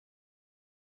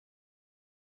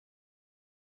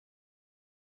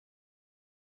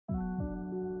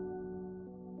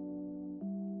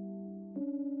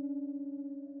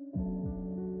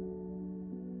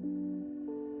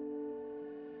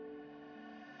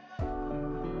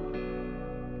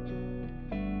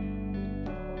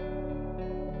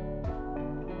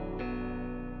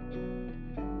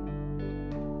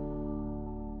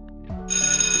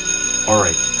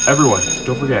Alright, everyone,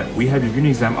 don't forget, we have your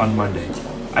uni exam on Monday.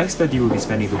 I expect you will be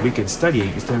spending the weekend studying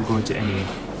instead of going to any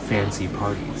fancy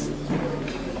parties.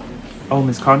 Oh,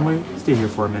 Miss Conway, stay here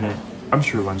for a minute. I'm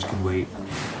sure lunch can wait.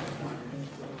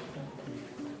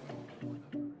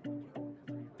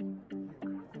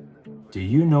 Do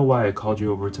you know why I called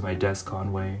you over to my desk,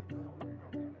 Conway?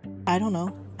 I don't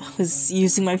know. I was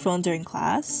using my phone during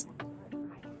class.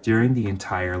 During the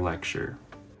entire lecture.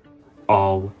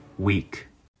 All week.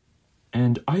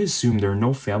 And I assume there are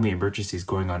no family emergencies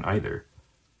going on either.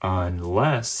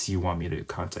 Unless you want me to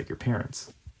contact your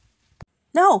parents.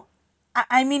 No!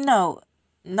 I mean, no.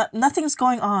 Nothing's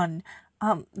going on.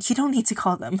 You don't need to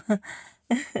call them.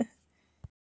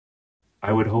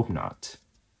 I would hope not.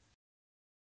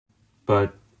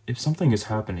 But if something is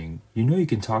happening, you know you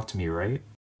can talk to me, right?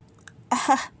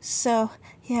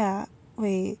 Yeah.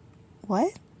 Wait,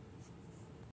 what?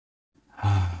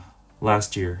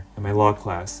 Last year, in my law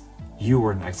class, you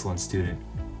were an excellent student.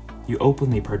 You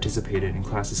openly participated in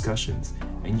class discussions,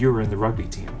 and you were in the rugby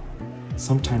team.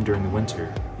 Sometime during the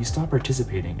winter, you stopped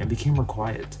participating and became more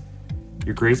quiet.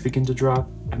 Your grades began to drop,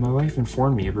 and my wife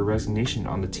informed me of your resignation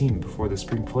on the team before the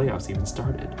spring playoffs even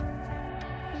started.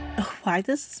 Why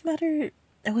does this matter?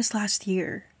 It was last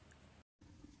year.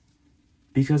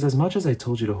 Because as much as I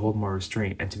told you to hold more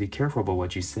restraint and to be careful about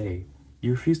what you say, you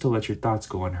refused to let your thoughts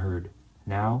go unheard.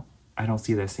 Now, I don't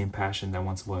see that same passion that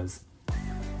once was.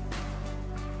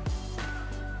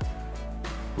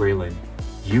 Raylan,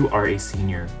 you are a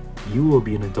senior. You will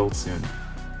be an adult soon.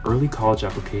 Early college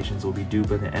applications will be due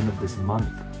by the end of this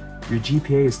month. Your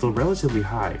GPA is still relatively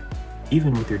high,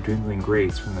 even with your dwindling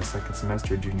grades from the second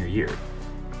semester junior year.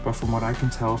 But from what I can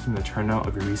tell from the turnout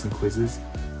of your recent quizzes,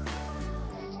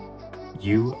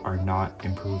 you are not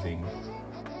improving.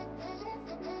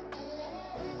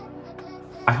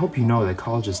 I hope you know that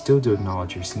colleges still do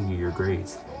acknowledge your senior year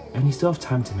grades, and you still have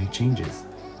time to make changes,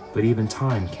 but even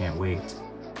time can't wait.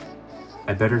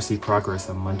 I better see progress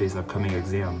on Monday's upcoming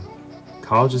exam.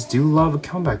 Colleges do love a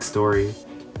comeback story,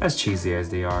 as cheesy as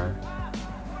they are.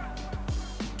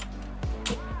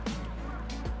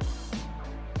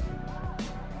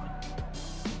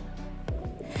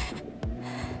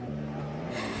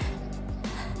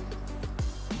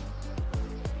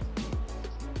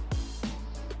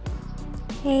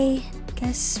 Hey,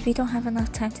 guess we don't have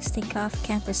enough time to sneak off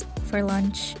campus for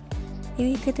lunch.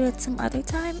 Maybe we could do it some other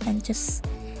time and just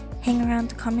hang around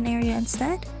the common area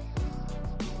instead?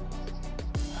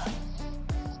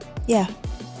 Yeah,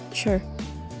 sure.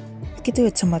 We could do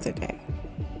it some other day.